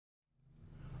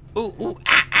Ooh, ooh,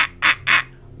 ah, ah, ah, ah.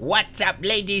 What's up,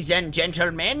 ladies and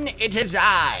gentlemen? It is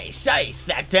I, Scythe,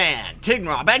 that's Ant,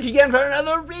 Tignor, back again for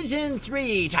another Risen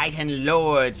 3 Titan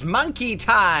Lords Monkey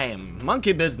time.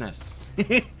 Monkey business.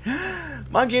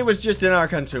 Monkey was just in our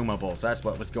consumables. That's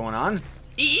what was going on.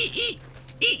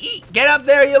 Get up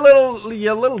there, you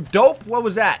little dope. What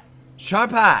was that?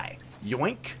 Sharp eye.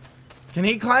 Yoink. Can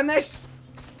he climb this?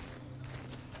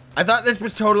 I thought this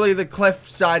was totally the cliff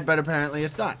side, but apparently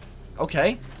it's not.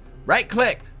 Okay. Right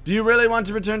click. Do you really want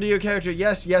to return to your character?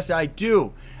 Yes, yes, I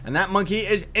do. And that monkey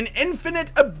is an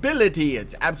infinite ability.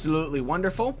 It's absolutely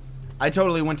wonderful. I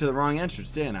totally went to the wrong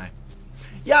entrance, didn't I?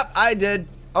 Yep, I did.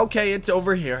 Okay, it's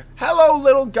over here. Hello,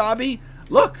 little Gobby.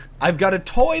 Look, I've got a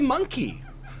toy monkey.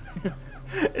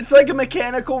 It's like a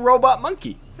mechanical robot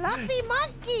monkey. Fluffy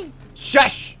monkey.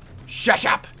 Shush! Shush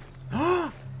up!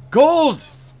 Gold!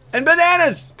 And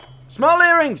bananas! Small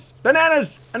earrings!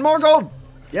 Bananas! And more gold!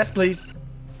 Yes, please.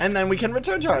 And then we can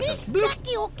return to ourselves.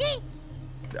 Stacky, okay?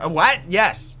 What?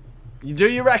 Yes. Do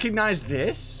you recognize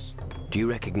this? Do you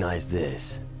recognize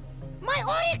this? My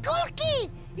oracle key!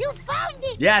 You found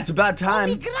it! Yeah, it's about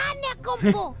time.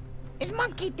 Combo. Is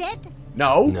monkey dead?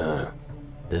 No. No.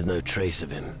 There's no trace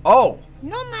of him. Oh.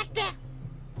 No matter.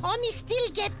 Homie still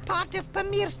get part of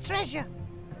Pamir's treasure.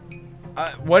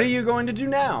 What are you going to do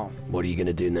now? What are you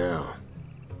gonna do now?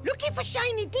 Looking for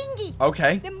shiny dinghy.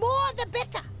 Okay. The more the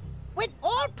better. When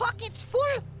all pockets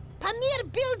full, Pamir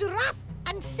build raft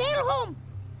and sail home.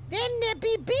 Then there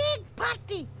be big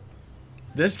party.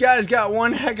 This guy's got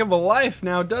one heck of a life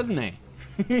now, doesn't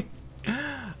he?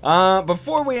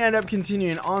 Before we end up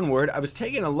continuing onward, I was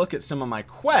taking a look at some of my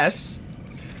quests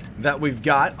that we've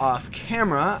got off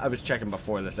camera. I was checking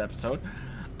before this episode.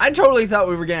 I totally thought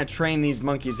we were going to train these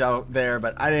monkeys out there,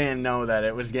 but I didn't know that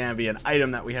it was going to be an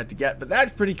item that we had to get, but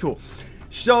that's pretty cool.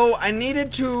 So I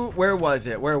needed to, where was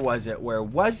it?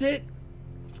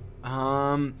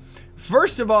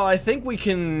 First of all, I think we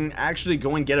can actually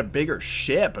go and get a bigger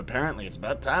ship. Apparently, it's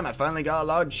about time I finally got a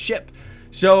large ship.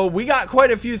 So we got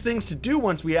quite a few things to do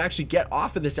once we actually get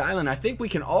off of this island. I think we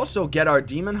can also get our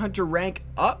Demon Hunter rank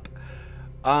up.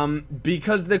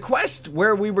 Because the quest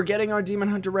where we were getting our Demon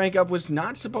Hunter rank up was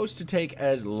not supposed to take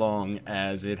as long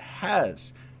as it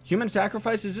has. Human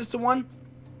sacrifice, is this the one?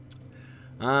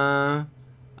 I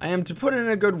am to put in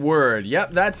a good word.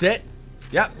 Yep, that's it.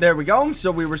 Yep, there we go. So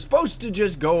we were supposed to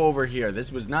just go over here.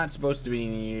 This was not supposed to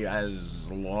be as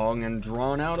long and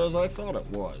drawn out as I thought it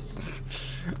was.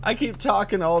 I keep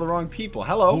talking to all the wrong people.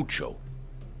 Hello. Guccio,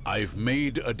 I've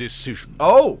made a decision.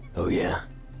 Oh. Oh, yeah?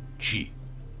 Chi,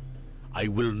 I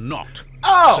will not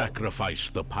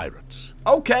sacrifice the pirates.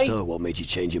 Okay. So, what made you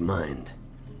change your mind?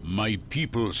 My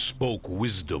people spoke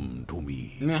wisdom to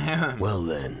me. Well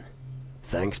then,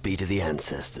 thanks be to the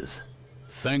ancestors.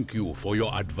 Thank you for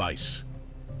your advice.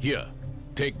 Here,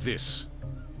 take this.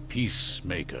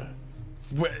 Peacemaker.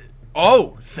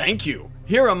 Oh, thank you.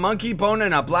 Here, a monkey bone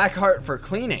and a black heart for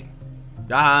cleaning.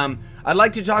 I'd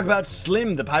like to talk about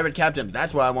Slim, the pirate captain.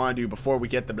 That's what I want to do before we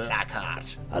get the black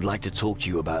heart. I'd like to talk to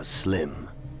you about Slim,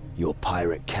 your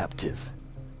pirate captive.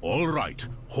 All right,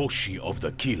 Hoshi of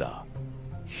the Kila.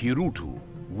 Hirutu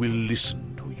will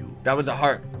listen to you. That was a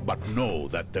heart. But know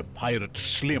that the pirate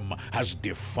Slim has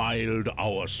defiled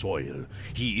our soil.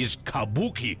 He is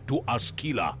kabuki to us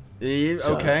Kila.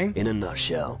 So, okay. in a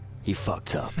nutshell, he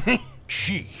fucked up.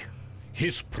 Chi,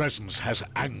 his presence has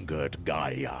angered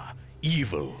Gaia.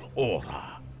 Evil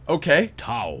aura. Okay.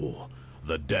 Tau,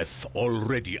 the death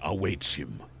already awaits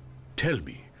him. Tell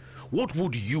me, what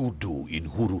would you do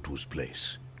in Hurutu's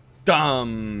place?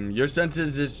 Your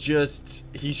sentence is just,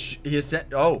 he has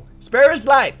sent, oh, spare his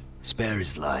life. Spare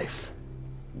his life.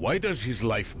 Why does his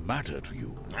life matter to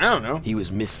you? I don't know. He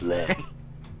was misled.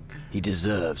 He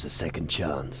deserves a second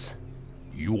chance.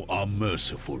 You are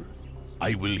merciful.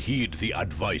 I will heed the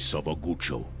advice of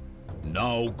Guccio.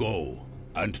 Now go.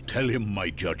 And tell him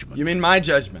my judgment. You mean my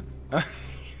judgment?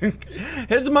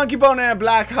 Here's a monkey bone and a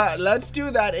black heart. Let's do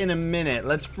that in a minute.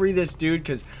 Let's free this dude,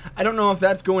 because I don't know if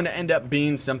that's going to end up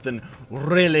being something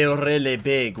really, really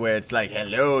big, where it's like,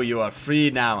 hello, you are free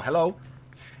now. Hello?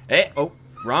 Hey, oh,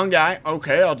 wrong guy.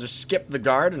 Okay, I'll just skip the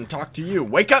guard and talk to you.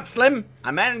 Wake up, Slim.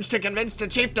 I managed to convince the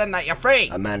chieftain that you're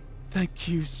free. Thank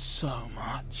you so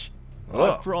much.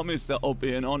 Oh. I promise that I'll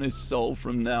be an honest soul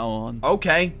from now on.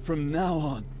 Okay. From now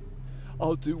on,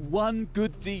 I'll do one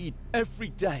good deed every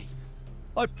day.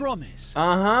 I promise.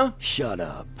 Uh-huh. Shut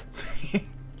up.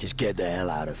 Just get the hell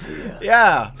out of here.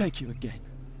 Yeah. Thank you again.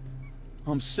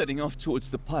 I'm setting off towards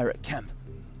the pirate camp.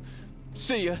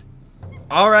 See ya.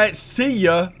 All right, see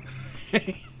ya.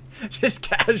 Just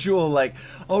casual, like,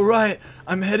 all right,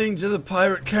 I'm heading to the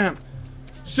pirate camp.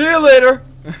 See you later.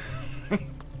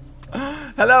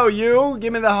 Hello, you.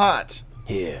 Give me the heart.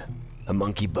 Here, a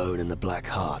monkey bone and the black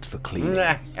heart for cleaning.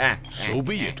 So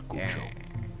be it, Gucho.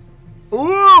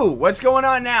 Ooh, what's going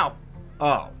on now?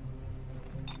 Oh.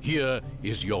 Here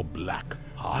is your black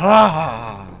heart.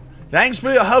 Ah, thanks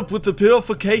for your help with the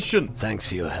purification. Thanks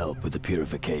for your help with the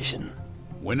purification.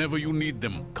 Whenever you need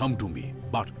them, come to me,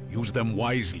 but use them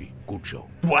wisely, Gucho.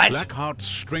 What? Black hearts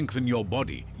strengthen your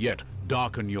body, yet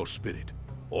darken your spirit.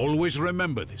 Always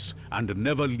remember this, and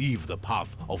never leave the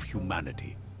path of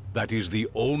humanity. That is the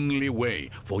only way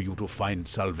for you to find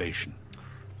salvation.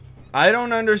 I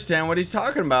don't understand what he's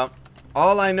talking about.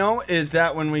 All I know is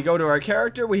that when we go to our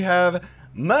character, we have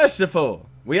merciful.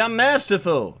 We are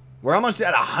merciful. We're almost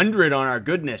at 100 on our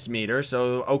goodness meter,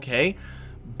 so okay.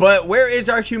 But where is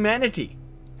our humanity?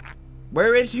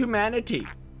 Where is humanity?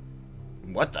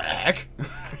 What the heck?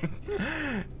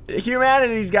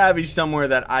 Humanity's gotta be somewhere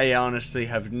that I honestly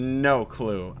have no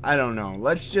clue. I don't know.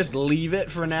 Let's just leave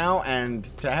it for now and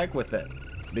to heck with it.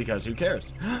 Because who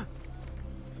cares?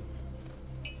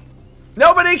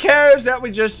 Nobody cares that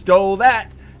we just stole that.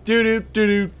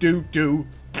 Do-do-do-do-do-do.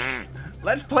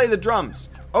 Let's play the drums.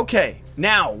 Okay,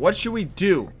 now, what should we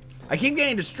do? I keep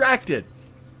getting distracted.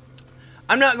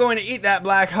 I'm not going to eat that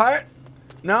black heart.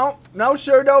 No, no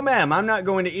sir, no ma'am. I'm not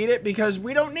going to eat it because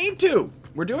we don't need to.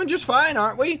 We're doing just fine,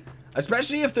 aren't we?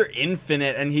 Especially if they're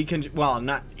infinite and he can, well,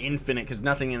 not infinite because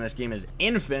nothing in this game is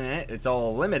infinite. It's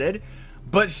all limited.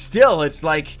 But still, it's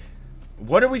like,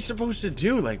 what are we supposed to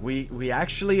do? Like, we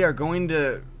actually are going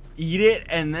to eat it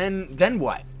and then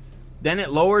what? Then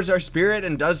it lowers our spirit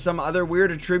and does some other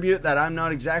weird attribute that I'm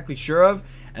not exactly sure of.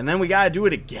 And then we gotta do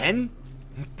it again?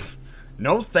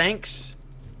 No thanks.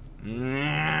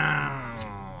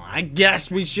 I guess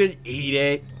we should eat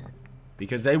it.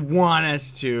 Because they want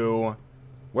us to.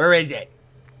 Where is it?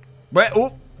 Where?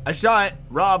 Oh, I saw it.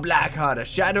 Raw black heart. A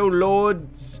Shadow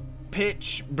Lord's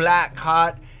pitch black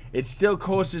heart. It still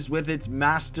courses with its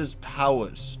master's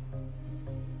powers.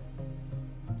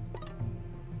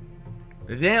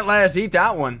 They didn't let us eat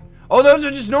that one. Oh, those are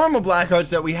just normal black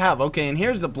hearts that we have. Okay, and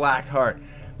here's the black heart.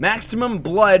 Maximum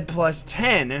blood plus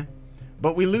 10,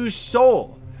 but we lose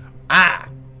soul. Ah.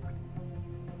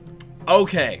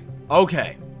 Okay,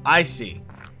 okay. I see.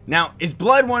 Now, is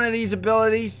blood one of these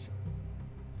abilities?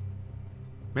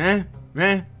 Where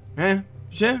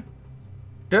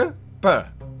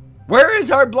is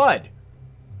our blood?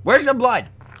 Where's the blood?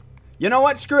 You know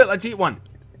what? Screw it. Let's eat one.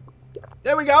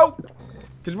 There we go.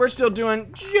 Because we're still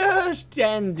doing just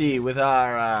dandy with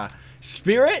our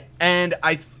spirit. And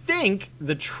I think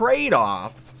the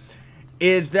trade-off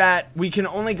is that we can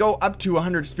only go up to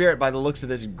 100 spirit by the looks of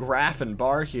this graph and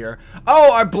bar here.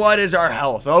 Oh, our blood is our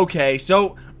health. Okay,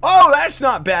 so, oh, that's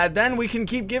not bad then. We can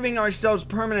keep giving ourselves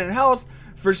permanent health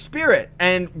for spirit.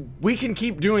 And we can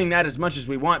keep doing that as much as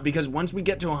we want because once we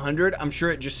get to 100, I'm sure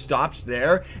it just stops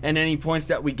there. And any points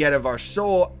that we get of our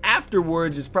soul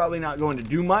afterwards is probably not going to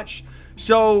do much.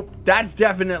 So that's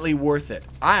definitely worth it.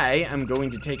 I am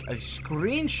going to take a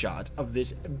screenshot of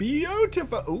this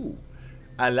beautiful... Ooh.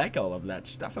 I like all of that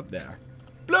stuff up there.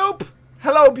 Bloop!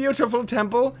 Hello, beautiful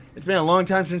temple. It's been a long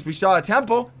time since we saw a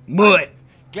temple. Mud!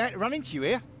 Glad to run into you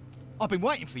here. I've been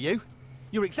waiting for you.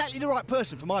 You're exactly the right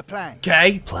person for my plan.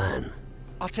 Okay. Plan?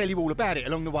 I'll tell you all about it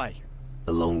along the way.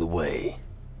 Along the way?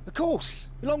 Of course,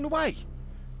 along the way.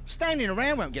 Standing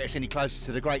around won't get us any closer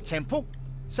to the great temple.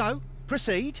 So,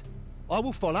 proceed. I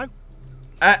will follow.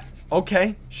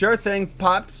 Okay. Sure thing,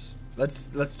 Pops.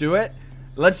 Let's do it.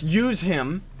 Let's use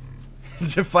him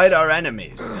to fight our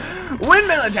enemies.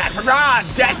 Windmill attack, hurrah!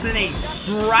 Destiny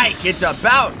strike. It's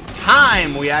about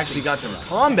time we actually got some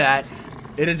combat.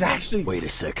 It is actually... Wait a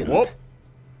second. Whoop.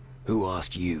 Who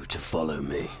asked you to follow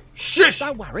me? Shush!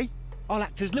 Don't worry. I'll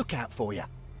act as lookout for you.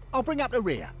 I'll bring up the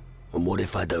rear. And what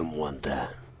if I don't want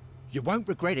that? You won't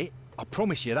regret it. I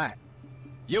promise you that.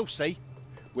 You'll see.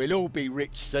 We'll all be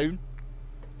rich soon.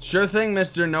 Sure thing,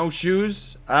 Mr. No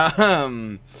Shoes.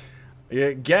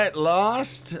 Get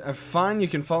lost. Fine, you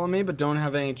can follow me, but don't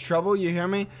have any trouble. You hear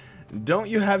me? Don't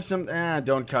you have some...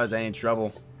 don't cause any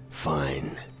trouble.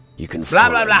 Fine. You can Blah,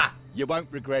 follow. blah, blah. You won't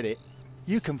regret it.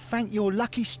 You can thank your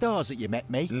lucky stars that you met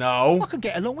me. No. I can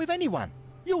get along with anyone.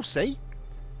 You'll see.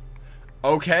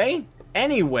 Okay.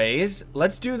 Anyways,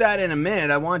 let's do that in a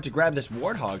minute. I wanted to grab this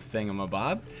warthog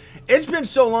thingamabob. It's been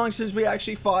so long since we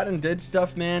actually fought and did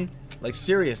stuff, man. Like,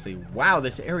 seriously. Wow,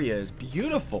 this area is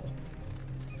beautiful.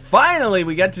 Finally,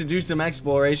 we get to do some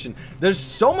exploration. There's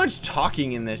so much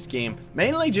talking in this game,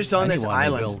 mainly just on this island.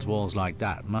 Anyone who builds walls like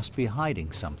that must be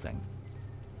hiding something.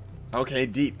 Okay,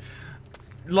 deep.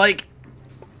 Like...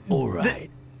 All right.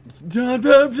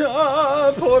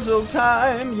 Portal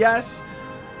time, yes.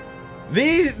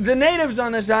 The natives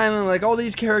on this island, like all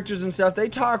these characters and stuff, they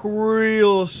talk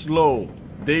real slow.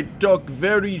 They talk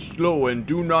very slow and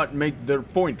do not make their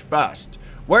point fast.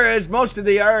 Whereas most of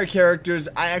the other characters,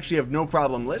 I actually have no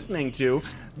problem listening to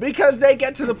because they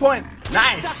get to the point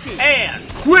nice and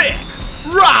quick.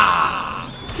 Rah!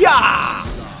 Yeah!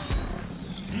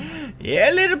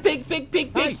 Yeah, little pig.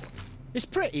 Hey, it's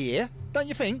pretty here, don't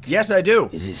you think? Yes, I do.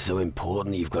 Is it so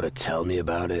important you've got to tell me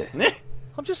about it?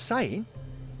 I'm just saying,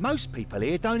 most people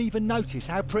here don't even notice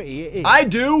how pretty it is. I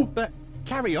do. But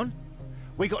carry on.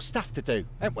 We got stuff to do,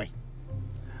 haven't we?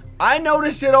 I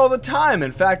notice it all the time.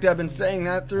 In fact, I've been saying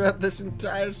that throughout this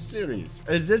entire series.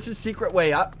 Is this a secret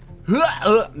way up?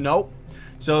 Nope.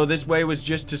 So this way was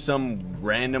just to some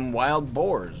random wild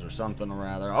boars or something or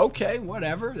rather. Okay,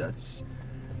 whatever.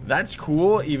 That's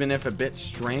cool, even if a bit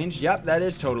strange. Yep, that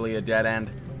is totally a dead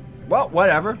end. Well,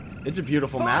 whatever. It's a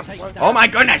beautiful map. Oh my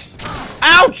goodness!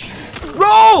 Ouch!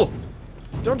 Roll!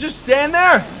 Don't just stand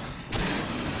there.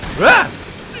 Ah!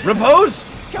 Repose.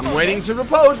 I'm waiting to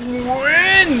repose.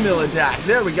 Windmill attack.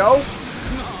 There we go.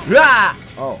 Ah!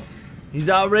 Oh, he's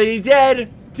already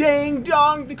dead. Ding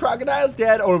dong, the crocodile's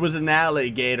dead. Or was it an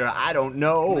alligator? I don't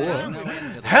know.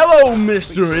 Hello,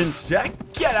 Mr.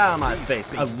 Insect. Get out of my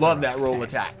face. I love that roll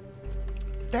attack.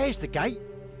 There's the gate.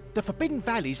 The Forbidden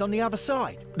Valley's on the other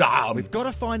side. We've got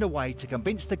to find a way to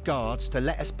convince the guards to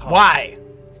let us pass. Why?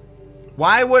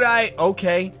 Why would I?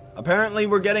 Okay. Apparently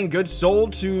we're getting good soul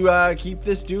to keep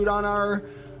this dude on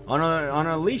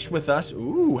a leash with us.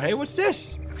 Ooh, hey, what's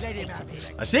this?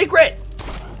 A secret!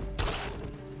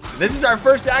 This is our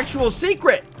first actual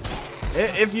secret,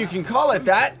 if you can call it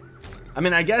that. I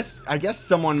mean, I guess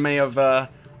someone may have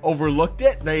overlooked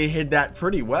it. They hid that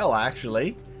pretty well,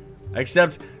 actually.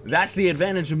 Except that's the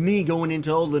advantage of me going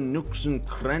into all the nooks and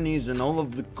crannies and all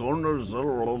of the corners.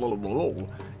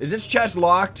 Is this chest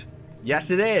locked?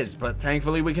 Yes, it is, but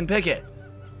thankfully we can pick it.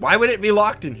 Why would it be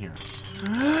locked in here?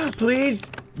 Please.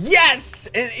 Yes,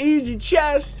 an easy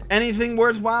chest. Anything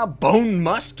worthwhile? Bone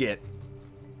musket.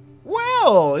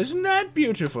 Well, isn't that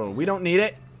beautiful? We don't need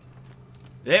it.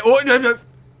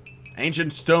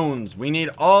 Ancient stones. We need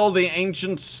all the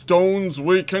ancient stones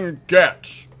we can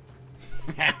get.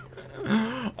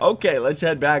 Okay, let's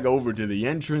head back over to the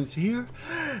entrance here,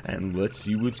 and let's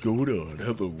see what's going on.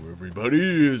 Hello,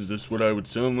 everybody. Is this what I would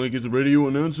sound like as a radio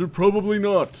announcer? Probably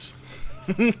not.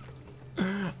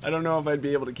 I don't know if I'd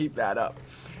be able to keep that up.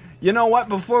 You know what?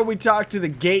 Before we talk to the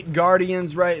gate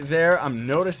guardians right there, I'm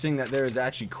noticing that there is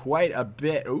actually quite a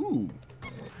bit. Ooh.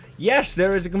 Yes,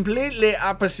 there is a completely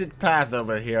opposite path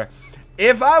over here.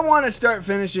 If I want to start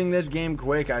finishing this game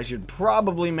quick, I should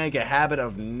probably make a habit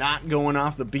of not going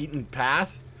off the beaten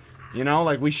path. You know,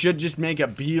 like we should just make a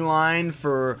beeline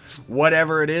for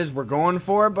whatever it is we're going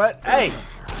for. But hey,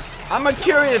 I'm a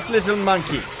curious little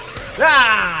monkey.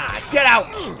 Ah, get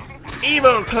out!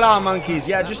 Evil claw monkeys.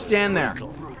 Yeah, just stand there.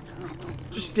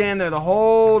 Just stand there the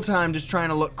whole time just trying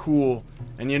to look cool.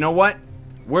 And you know what?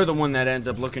 We're the one that ends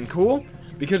up looking cool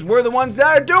because we're the ones that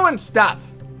are doing stuff.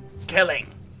 Killing.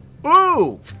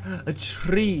 Ooh, a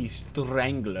tree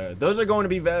strangler. Those are going to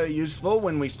be very useful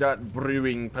when we start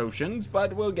brewing potions,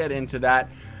 but we'll get into that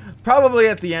probably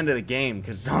at the end of the game,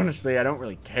 because honestly, I don't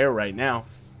really care right now.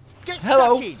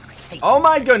 Hello. Oh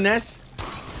my goodness.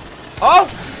 Oh,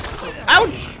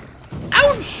 ouch.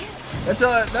 Ouch.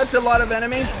 That's a lot of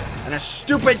enemies and a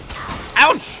stupid,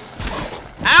 ouch.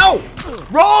 Ow.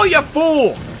 Roll, you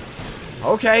fool.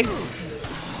 Okay.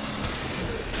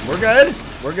 We're good.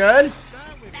 We're good.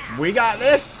 We got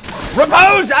this.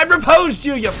 Repose! I reposed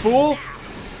you, you fool!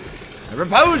 I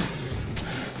reposed!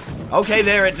 Okay,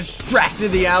 there, it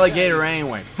distracted the alligator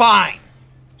anyway. Fine!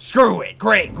 Screw it!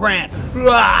 Great, grand!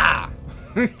 Ah!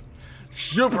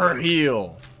 Super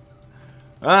heal!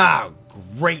 Ah,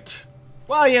 great!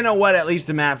 Well, you know what? At least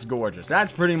the map's gorgeous.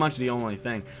 That's pretty much the only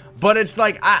thing. But it's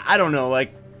like, I don't know,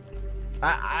 like...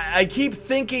 I keep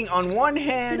thinking on one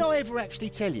hand... Did I ever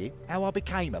actually tell you how I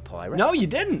became a pirate? No, you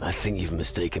didn't. I think you've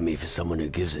mistaken me for someone who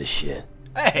gives a shit.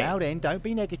 Hey. Now then, don't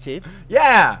be negative.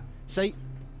 Yeah. See,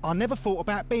 I never thought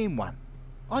about being one.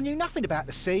 I knew nothing about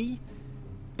the sea,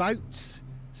 boats,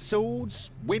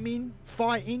 swords, women,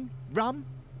 fighting, rum,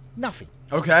 nothing.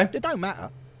 Okay. It don't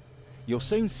matter. You'll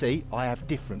soon see I have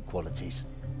different qualities.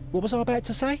 What was I about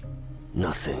to say?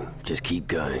 Nothing. Just keep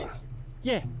going.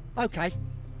 Yeah, okay.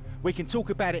 We can talk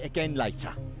about it again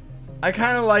later. I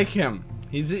kind of like him.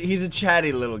 He's a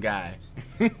chatty little guy.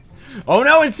 Oh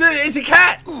no, it's a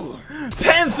cat!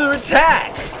 Panther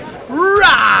attack!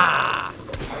 Rah!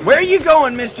 Where are you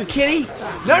going, Mr. Kitty?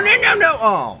 No, no, no, no!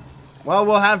 Oh. Well,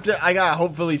 we'll have to... I gotta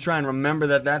hopefully try and remember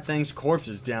that thing's corpse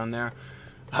is down there.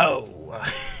 Oh.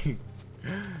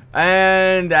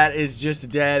 And that is just a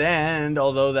dead end,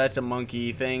 although that's a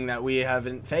monkey thing that we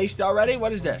haven't faced already.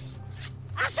 What is this?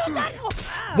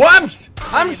 Whoops!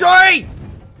 I'm sorry!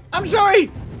 I'm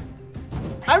sorry!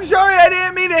 I'm sorry, I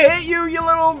didn't mean to hit you, you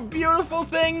little beautiful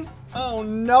thing. Oh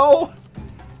no.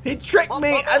 He tricked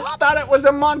me. I thought it was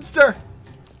a monster.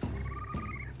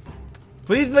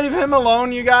 Please leave him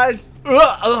alone, you guys.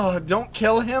 Ugh, don't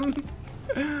kill him.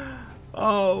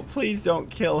 Oh, please don't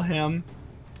kill him.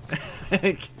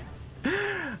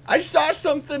 I saw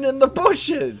something in the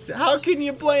bushes. How can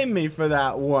you blame me for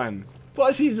that one?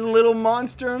 Plus, he's a little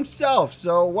monster himself,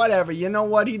 so whatever. You know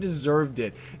what? He deserved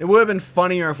it. It would have been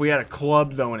funnier if we had a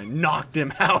club, though, and it knocked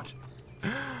him out.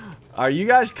 Are you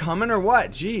guys coming or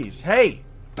what? Jeez. Hey.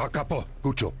 Takapo,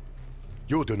 Gucho.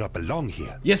 You do not belong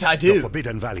here. Yes, I do. The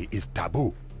Forbidden Valley is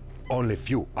taboo. Only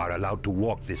few are allowed to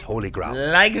walk this holy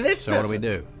ground. Like this So what do we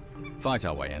do? Fight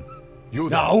our way in? You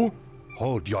No.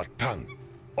 Hold your tongue,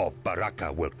 or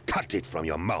Baraka will cut it from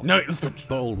your mouth. No.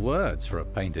 Bold words for a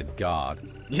painted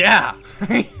guard. Yeah.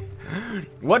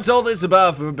 What's all this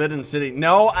about Forbidden City?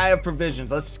 No, I have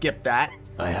provisions. Let's skip that.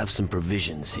 I have some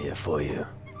provisions here for you.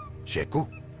 Sheku,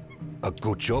 a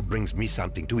Gucho brings me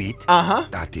something to eat. Uh-huh.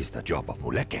 That is the job of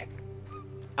Muleke.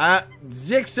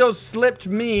 Zixo slipped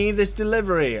me this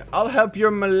delivery. I'll help your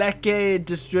Maleke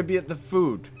distribute the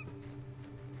food.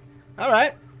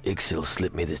 Alright. Ixil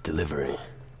slipped me this delivery.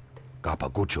 Kappa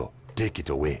Gucho, take it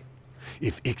away.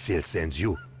 If Ixil sends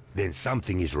you, then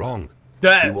something is wrong.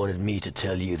 He wanted me to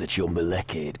tell you that your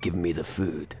Maleke had given me the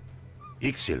food.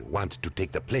 Ixil wants to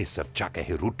take the place of Chaka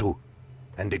Hirutu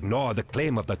and ignore the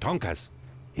claim of the Tonkas.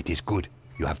 It is good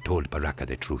you have told Baraka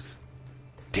the truth.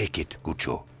 Take it,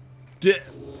 Gucho.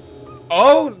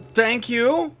 Oh, thank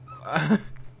you.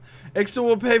 Ixil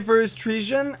will pay for his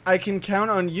treason. I can count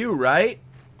on you, right?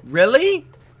 Really?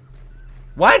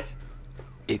 What?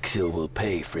 Ixil will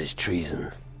pay for his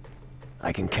treason.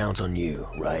 I can count on you,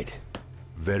 right?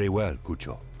 Very well,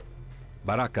 Gucho.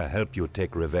 Baraka help you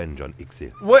take revenge on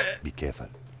Ixil. What? Be careful.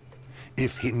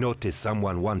 If he notice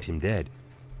someone want him dead,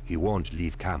 he won't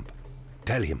leave camp.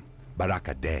 Tell him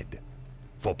Baraka dead.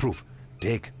 For proof,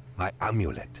 take my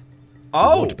amulet. He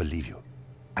won't believe you,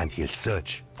 and he'll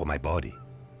search for my body.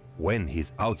 When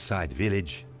he's outside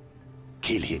village,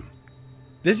 kill him.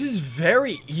 This is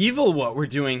very evil what we're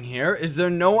doing here. Is there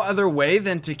no other way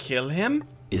than to kill him?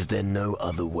 Is there no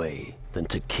other way than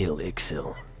to kill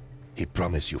Ixil? He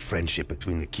promised you friendship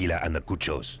between the Kila and the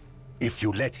Guchos. If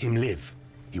you let him live,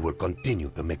 he will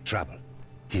continue to make trouble.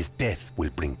 His death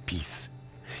will bring peace.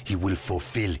 He will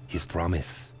fulfill his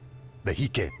promise. The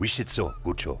Hike wish it so,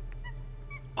 Gucho.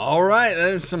 Alright,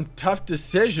 there's some tough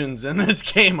decisions in this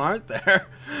game, aren't there?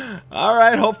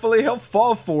 Alright, hopefully he'll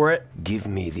fall for it. Give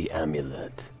me the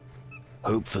amulet.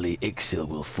 Hopefully Ixil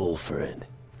will fall for it.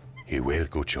 He will,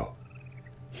 Gucho.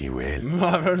 He will.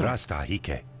 Trust our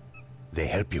Hike. They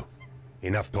help you.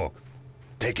 Enough talk.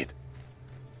 Take it.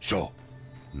 Show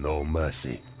no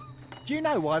mercy. Do you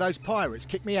know why those pirates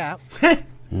kicked me out?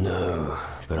 No,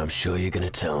 but I'm sure you're gonna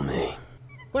tell me.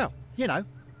 Well, you know,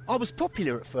 I was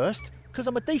popular at first, because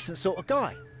I'm a decent sort of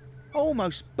guy. I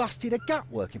almost busted a gut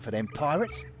working for them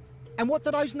pirates. And what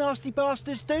do those nasty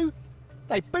bastards do?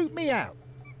 They boot me out.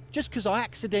 Just because I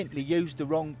accidentally used the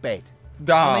wrong bed.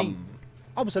 I mean,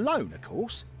 I was alone, of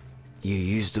course. You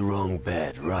used the wrong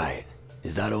bed, right?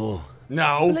 Is that all?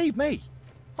 No. Believe me,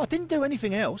 I didn't do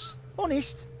anything else.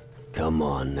 Honest. Come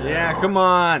on now. Yeah, come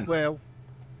on. Well,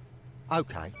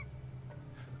 okay.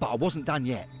 But I wasn't done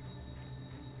yet.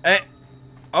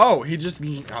 Oh, he just...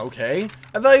 Okay.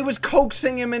 I thought he was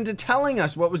coaxing him into telling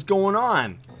us what was going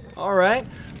on. Alright,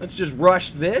 let's just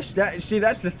rush this. See,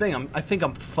 that's the thing. I think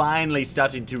I'm finally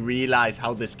starting to realize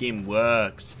how this game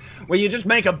works. Where you just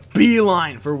make a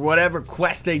beeline for whatever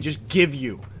quest they just give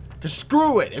you. To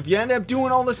screw it. If you end up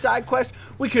doing all the side quests,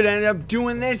 we could end up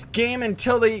doing this game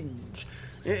until they...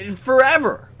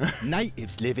 forever.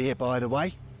 Natives live here, by the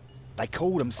way. They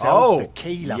call themselves the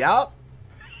Keeler. Yep.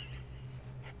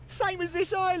 Same as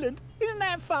this island. Isn't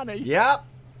that funny? Yep.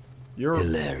 You're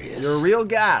hilarious. You're a real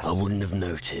gas. I wouldn't have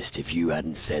noticed if you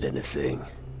hadn't said anything.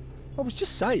 I was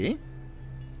just saying.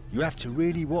 You have to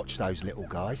really watch those little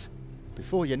guys.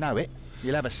 Before you know it,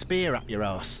 you'll have a spear up your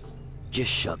ass.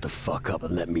 Just shut the fuck up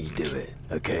and let me do it,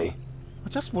 okay? I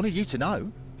just wanted you to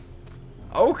know.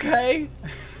 Okay.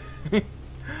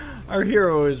 Our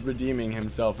hero is redeeming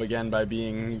himself again by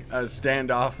being a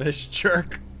standoffish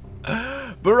jerk.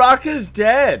 Baraka's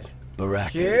dead.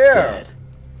 Baraka is dead.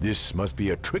 This must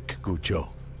be a trick, Gucho.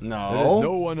 No. There's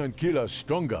no one on Kila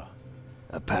stronger.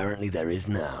 Apparently there is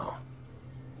now.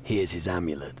 Here's his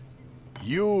amulet.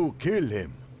 You kill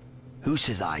him. Who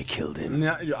says I killed him?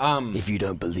 No, If you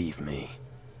don't believe me,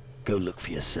 go look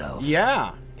for yourself.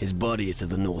 Yeah. His body is to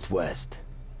the northwest,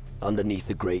 underneath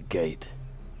the Great Gate.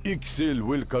 Ixil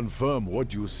will confirm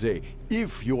what you say.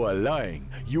 If you are lying,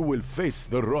 you will face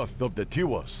the wrath of the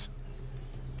Tiwas.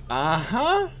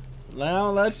 Uh-huh.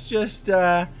 Well, let's just,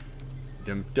 dum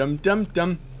dum dum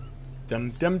dum.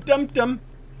 Dum dum dum dum.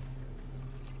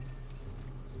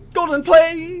 Golden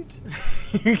plate!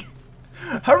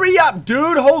 Hurry up,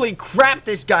 dude! Holy crap,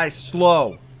 this guy's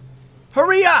slow.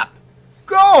 Hurry up!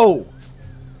 Go!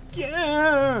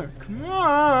 Yeah! Come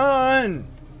on!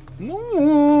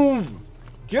 Move!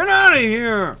 Get out of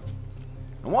here!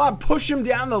 I want to push him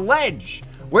down the ledge.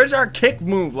 Where's our kick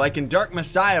move, like in Dark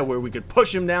Messiah, where we could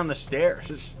push him down the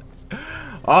stairs?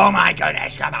 Oh my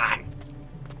goodness, come on!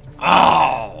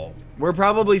 Oh! We're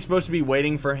probably supposed to be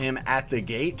waiting for him at the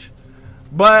gate,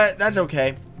 but that's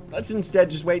okay. Let's instead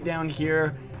just wait down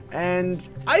here, and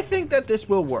I think that this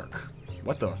will work.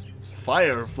 What the?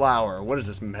 Fire flower. What is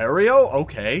this, Mario?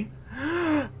 Okay.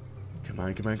 Come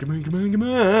on, come on, come on, come on, come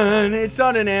on. It's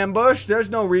not an ambush. There's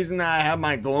no reason that I have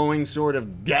my glowing sword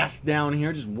of death down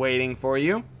here just waiting for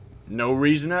you. No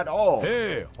reason at all.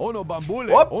 Hey, Ono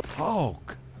Bambule. Whoop.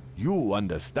 Talk. You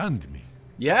understand me.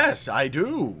 Yes, I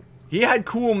do. He had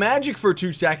cool magic for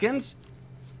 2 seconds.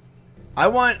 I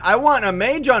want a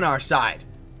mage on our side.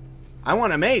 I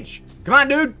want a mage. Come on,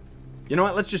 dude. You know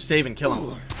what? Let's just save and kill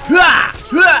him. Yeah!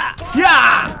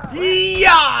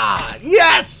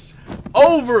 Yes!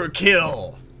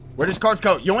 Overkill. Where does cards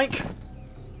go? Yoink.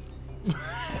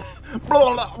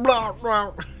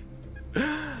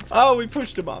 Oh, we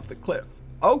pushed him off the cliff.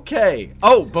 Okay.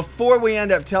 Oh, before we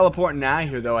end up teleporting out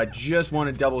here, though, I just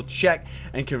want to double check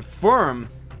and confirm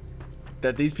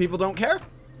that these people don't care.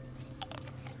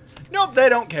 Nope, they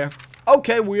don't care.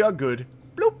 Okay, we are good.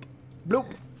 Bloop, bloop.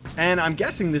 And I'm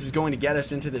guessing this is going to get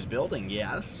us into this building.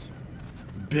 Yes.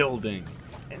 Building.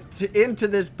 Into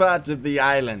this part of the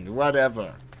island.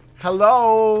 Whatever.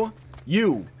 Hello?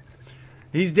 You.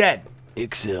 He's dead.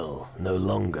 Ixil no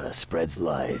longer spreads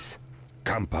lies.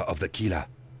 Kampa of the Kila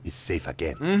is safe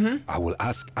again. I will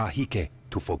ask Ahike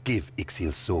to forgive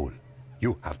Ixil's soul.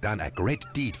 You have done a great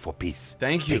deed for peace.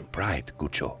 Thank you. Take pride,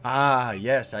 Gucho. Ah,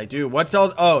 yes, I do. What's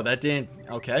all... Oh, that didn't...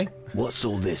 Okay. What's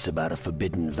all this about a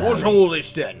forbidden valley? What's all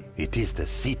this then? It is the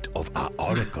seat of our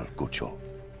oracle, Gucho.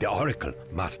 The oracle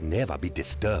must never be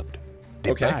disturbed.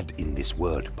 The Okay. bad in this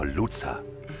world pollutes her,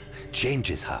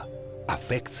 changes her,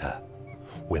 affects her.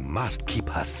 We must keep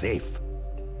her safe.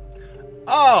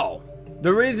 Oh!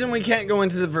 The reason we can't go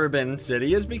into the Forbidden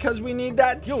City is because we need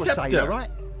that You're a scepter. sailor, right?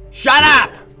 Shut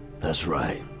up! That's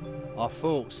right. I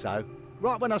thought so.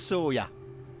 Right when I saw you.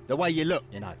 The way you look,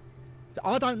 you know.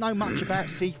 I don't know much about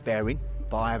seafaring,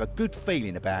 but I have a good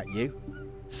feeling about you.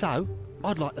 So,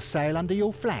 I'd like to sail under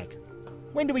your flag.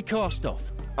 When do we cast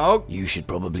off? Oh, You should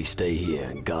probably stay here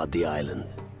and guard the island.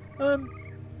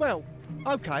 Well,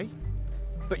 okay.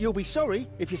 But you'll be sorry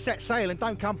if you set sail and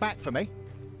don't come back for me.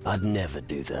 I'd never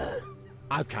do that.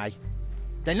 Okay.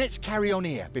 Then let's carry on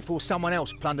here before someone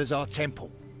else plunders our temple.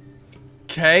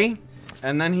 okay.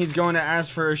 And then he's going to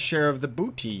ask for a share of the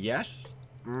booty, yes?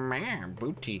 Man,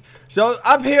 booty. So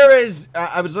up here is,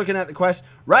 I was looking at the quest.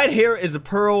 Right here is a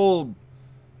pearl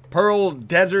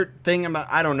desert thing.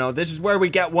 I don't know. This is where we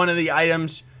get one of the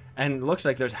items. And it looks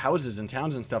like there's houses and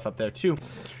towns and stuff up there too.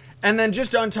 And then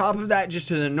just on top of that, just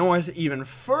to the north, even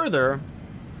further,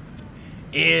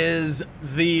 is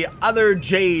the other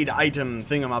jade item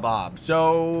thingamabob.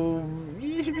 So,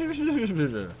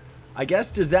 I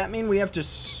guess, does that mean we have to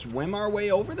swim our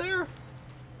way over there?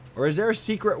 Or is there a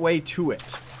secret way to it?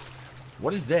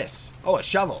 What is this? Oh, a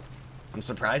shovel. I'm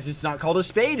surprised it's not called a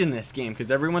spade in this game,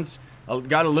 because everyone's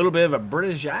got a little bit of a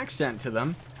British accent to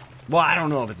them. Well, I don't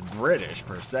know if it's British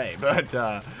per se,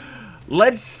 but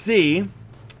let's see.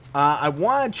 I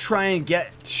want to try and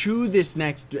get to this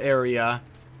next area.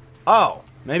 Oh,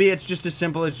 maybe it's just as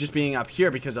simple as just being up here,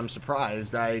 because I'm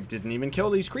surprised I didn't even kill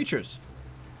these creatures.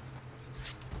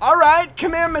 All right,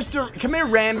 come here, come here,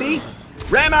 Ramby.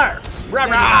 Rammer!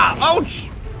 Rah-rah! Ouch!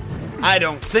 I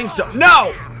don't think so.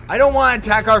 No! I don't want to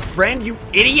attack our friend, you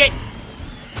idiot!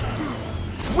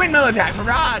 Windmill attack!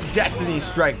 Hurrah! Destiny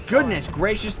strike. Goodness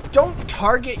gracious, don't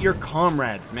target your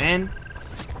comrades, man.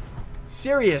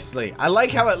 Seriously, I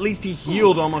like how at least he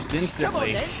healed almost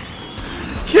instantly.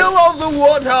 Kill all the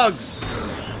warthogs!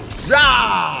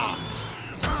 Rah!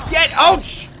 Get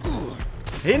ouch!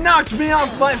 He knocked me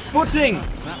off my footing!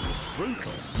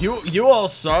 You all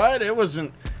saw it? It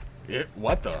wasn't...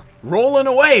 what the? Rolling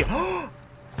away!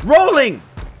 Rolling!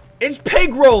 It's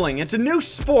pig rolling! It's a new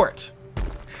sport!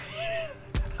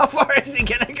 How far is he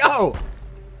gonna go?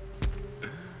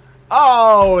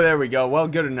 Oh, there we go. Well,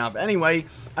 good enough. Anyway,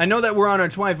 I know that we're on our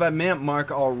 25-minute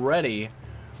mark already,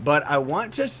 but I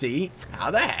want to see how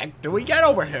the heck do we get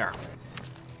over here?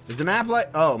 Is the map like...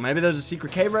 Oh, maybe there's a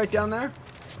secret cave right down there?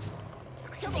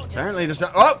 Apparently there's...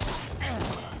 Oh!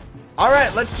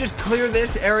 Alright, let's just clear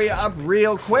this area up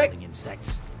real quick.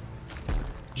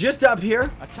 Just up here.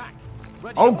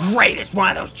 Oh, great! It's one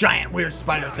of those giant weird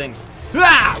spider things.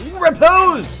 Ah!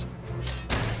 Repose!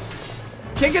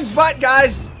 Kick its butt,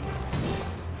 guys!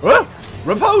 Oh!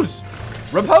 Repose!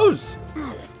 Repose!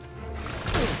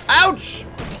 Ouch!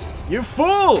 You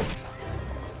fool!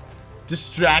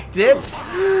 Distracted.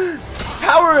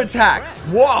 Power attack!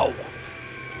 Whoa!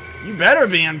 You better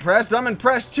be impressed. I'm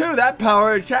impressed too. That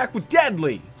power attack was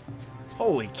deadly.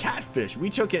 Holy catfish. We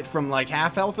took it from like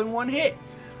half health in one hit.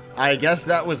 I guess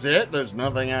that was it. There's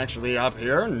nothing actually up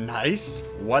here. Nice.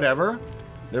 Whatever.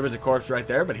 There was a corpse right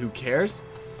there, but who cares?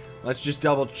 Let's just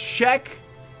double check.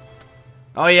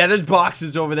 Oh yeah, there's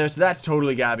boxes over there, so that's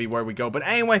totally gotta be where we go. But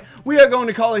anyway, we are going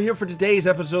to call it here for today's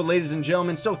episode, ladies and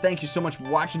gentlemen. So thank you so much for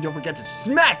watching. Don't forget to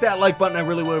smack that like button. I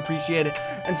really would appreciate it.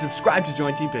 And subscribe to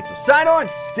join Team Pixel. Sign on,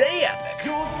 stay epic.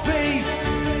 Your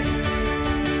face.